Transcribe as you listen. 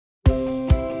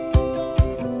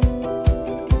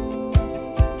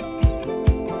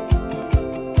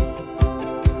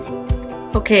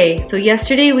Okay, so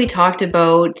yesterday we talked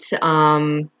about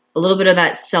a little bit of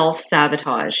that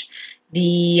self-sabotage,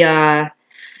 the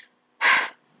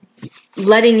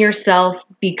letting yourself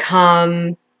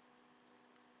become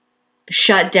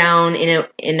shut down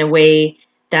in a way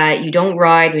that you don't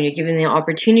ride when you're given the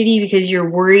opportunity because you're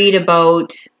worried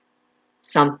about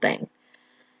something.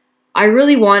 I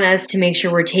really want us to make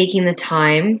sure we're taking the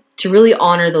time to really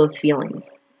honor those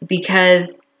feelings,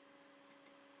 because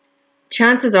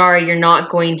chances are you're not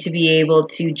going to be able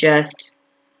to just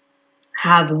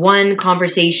have one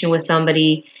conversation with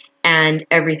somebody and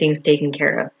everything's taken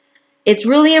care of. It's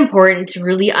really important to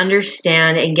really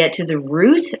understand and get to the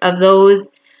root of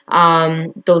those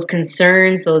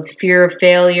concerns, those fear of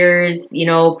failures,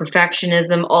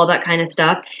 perfectionism, all that kind of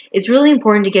stuff. It's really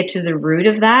important to get to the root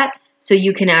of that so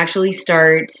you can actually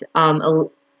start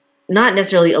not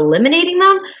necessarily eliminating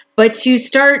them, but to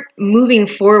start moving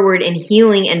forward and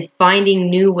healing and finding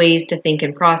new ways to think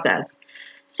and process.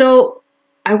 So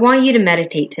I want you to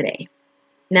meditate today.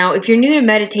 Now, if you're new to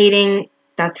meditating,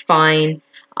 that's fine.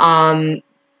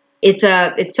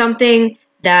 It's something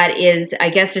that is, I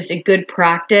guess, just a good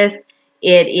practice.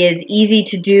 It is easy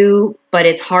to do, but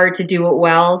it's hard to do it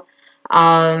well.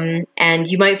 And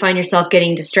you might find yourself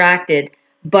getting distracted,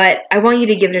 but I want you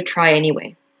to give it a try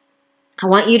anyway. I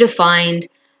want you to find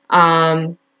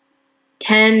 10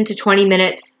 to 20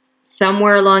 minutes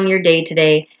somewhere along your day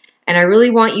today, and I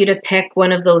really want you to pick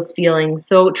one of those feelings.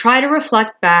 So try to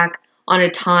reflect back on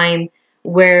a time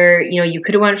where you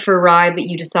could have went for a ride, but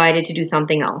you decided to do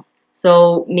something else.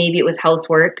 So maybe it was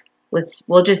housework.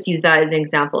 We'll just use that as an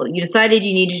example. You decided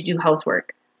you needed to do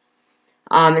housework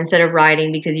instead of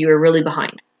riding because you were really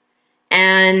behind.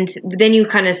 And then you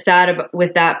kind of sat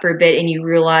with that for a bit, and you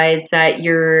realize that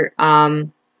you're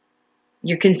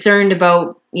concerned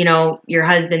about, your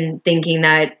husband thinking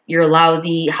that you're a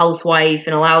lousy housewife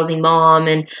and a lousy mom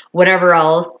and whatever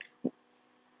else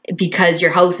because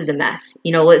your house is a mess.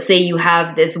 Let's say you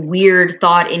have this weird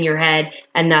thought in your head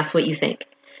and that's what you think.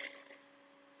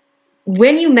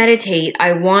 When you meditate,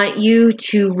 I want you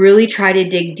to really try to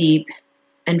dig deep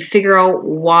and figure out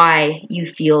why you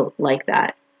feel like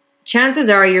that. Chances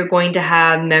are you're going to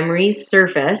have memories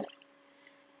surface,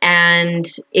 and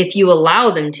if you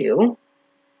allow them to,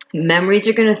 memories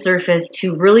are going to surface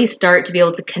to really start to be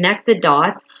able to connect the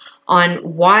dots on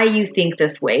why you think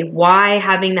this way, why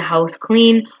having the house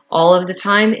clean all of the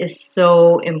time is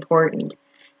so important.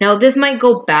 Now, this might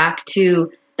go back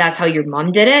to that's how your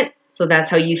mom did it, so that's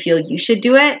how you feel you should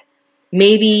do it.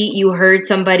 Maybe you heard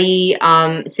somebody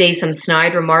say some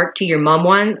snide remark to your mom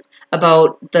once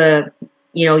about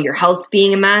your house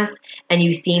being a mess, and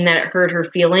you've seen that it hurt her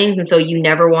feelings, and so you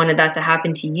never wanted that to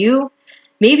happen to you.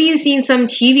 Maybe you've seen some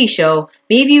TV show.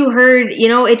 Maybe you heard,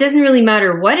 it doesn't really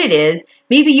matter what it is.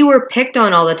 Maybe you were picked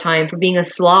on all the time for being a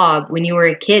slob when you were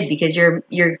a kid because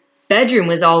your bedroom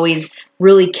was always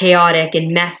really chaotic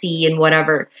and messy and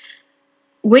whatever.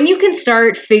 When you can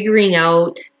start figuring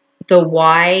out the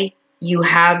why you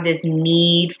have this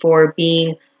need for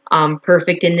being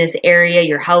perfect in this area,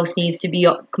 your house needs to be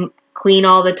clean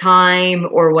all the time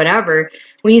or whatever,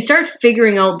 when you start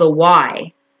figuring out the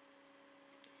why,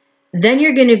 then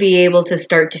you're going to be able to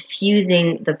start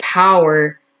diffusing the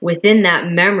power within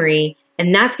that memory,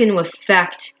 and that's going to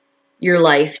affect your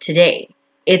life today.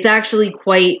 It's actually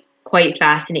quite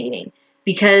fascinating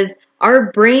because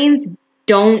our brains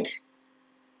don't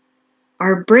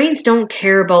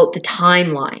care about the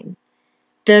timeline.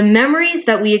 The memories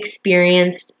that we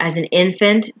experienced as an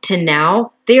infant to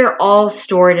now, they are all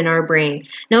stored in our brain.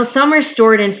 Now, some are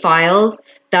stored in files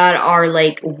that are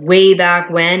like way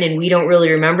back when, and we don't really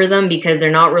remember them because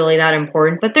they're not really that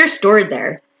important, but they're stored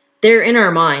there. They're in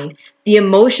our mind. The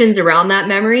emotions around that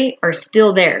memory are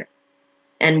still there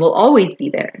and will always be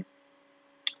there.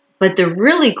 But the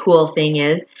really cool thing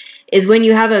is when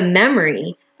you have a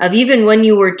memory of even when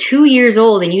you were 2 years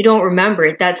old and you don't remember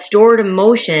it, that stored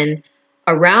emotion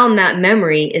around that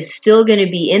memory is still going to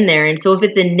be in there. And so if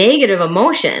it's a negative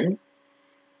emotion,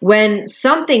 when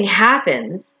something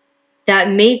happens that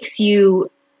makes you,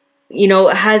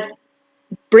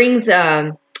 brings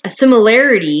a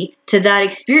similarity to that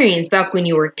experience back when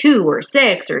you were 2 or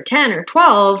 6 or 10 or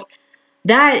 12,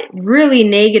 that really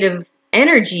negative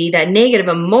energy, that negative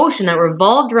emotion that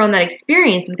revolved around that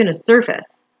experience is going to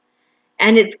surface.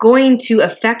 And it's going to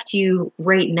affect you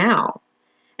right now.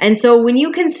 And so when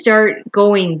you can start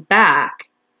going back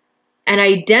and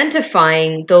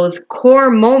identifying those core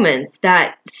moments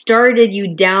that started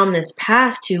you down this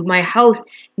path to, my house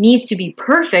needs to be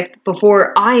perfect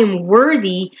before I am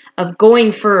worthy of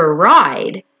going for a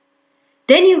ride,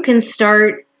 then you can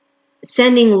start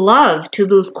sending love to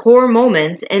those core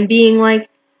moments and being like,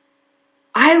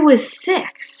 I was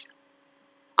 6.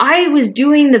 I was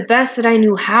doing the best that I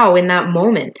knew how in that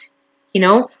moment,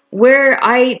 where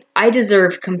I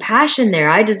deserved compassion there.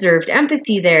 I deserved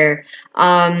empathy there.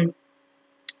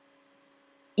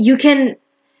 You can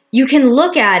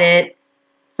look at it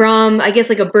from, I guess,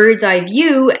 like a bird's eye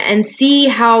view and see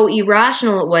how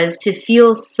irrational it was to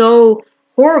feel so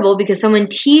horrible because someone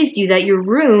teased you that your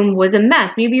room was a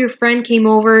mess. Maybe your friend came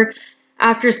over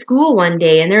after school one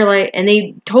day and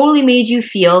they totally made you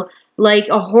feel like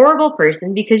a horrible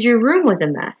person because your room was a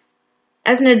mess.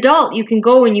 As an adult, you can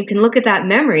go and you can look at that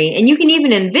memory and you can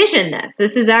even envision this.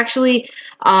 This is actually,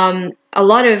 a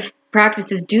lot of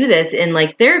practices do this in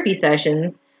like therapy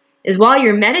sessions, is while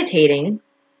you're meditating,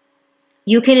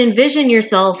 you can envision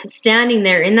yourself standing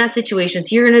there in that situation.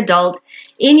 So you're an adult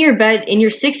in your bed, in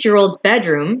your 6-year-old's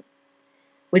bedroom,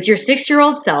 with your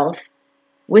 6-year-old self,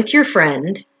 with your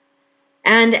friend.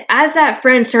 And as that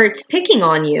friend starts picking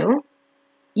on you,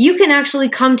 you can actually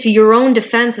come to your own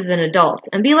defense as an adult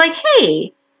and be like,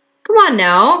 hey, come on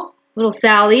now, little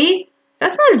Sally.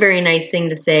 That's not a very nice thing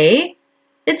to say.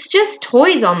 It's just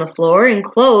toys on the floor and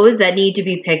clothes that need to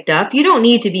be picked up. You don't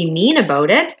need to be mean about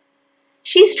it.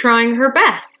 She's trying her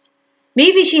best.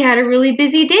 Maybe she had a really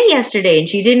busy day yesterday and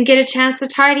she didn't get a chance to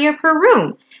tidy up her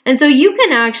room. And so you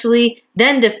can actually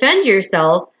then defend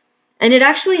yourself, and it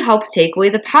actually helps take away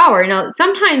the power. Now,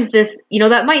 sometimes this,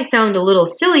 that might sound a little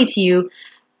silly to you,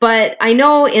 but I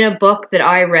know in a book that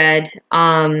I read,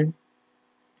 I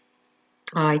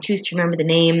choose to remember the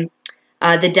name,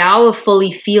 The Tao of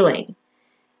Fully Feeling.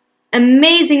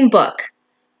 Amazing book.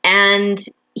 And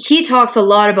he talks a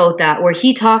lot about that, where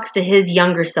he talks to his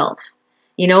younger self,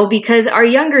 because our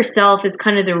younger self is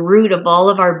kind of the root of all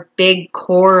of our big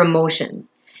core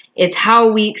emotions. It's how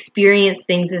we experience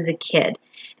things as a kid.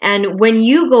 And when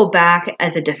you go back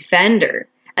as a defender,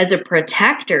 as a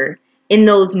protector in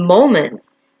those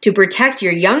moments to protect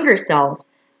your younger self,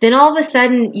 then all of a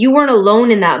sudden you weren't alone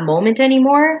in that moment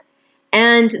anymore.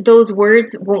 And those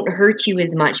words won't hurt you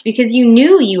as much because you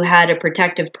knew you had a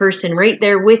protective person right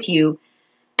there with you.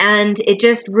 And it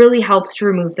just really helps to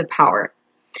remove the power.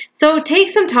 So take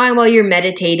some time while you're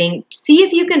meditating. See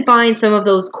if you can find some of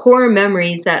those core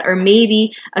memories that are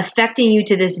maybe affecting you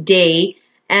to this day,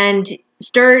 and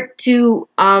start to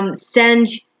send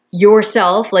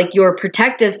yourself, like your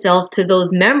protective self, to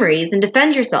those memories and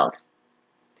defend yourself.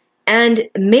 And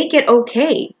make it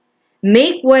okay.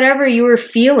 Make whatever you are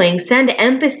feeling, send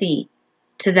empathy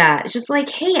to that. It's just like,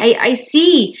 hey, I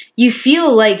see you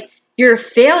feel like you're a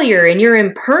failure and you're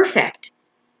imperfect.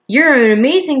 You're an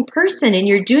amazing person and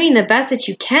you're doing the best that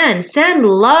you can. Send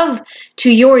love to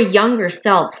your younger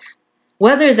self.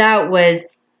 Whether that was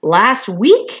last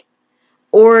week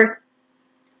or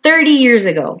 30 years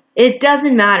ago, it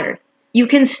doesn't matter. You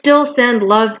can still send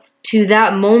love to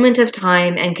that moment of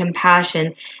time and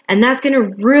compassion. And that's going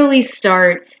to really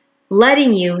start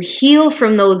letting you heal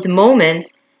from those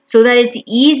moments, so that it's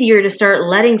easier to start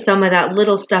letting some of that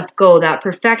little stuff go, that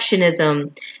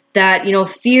perfectionism, that,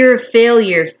 fear of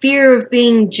failure, fear of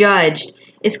being judged.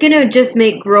 It's going to just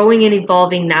make growing and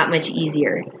evolving that much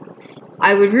easier.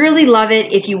 I would really love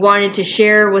it if you wanted to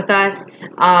share with us,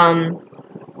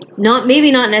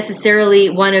 maybe not necessarily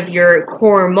one of your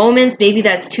core moments, maybe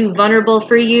that's too vulnerable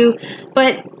for you,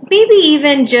 but maybe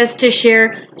even just to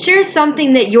share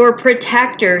something that your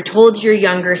protector told your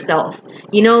younger self.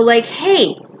 Like,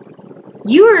 hey,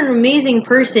 you are an amazing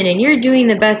person and you're doing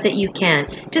the best that you can.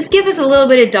 Just give us a little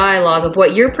bit of dialogue of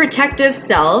what your protective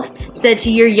self said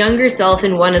to your younger self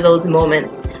in one of those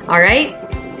moments. All right?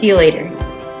 See you later.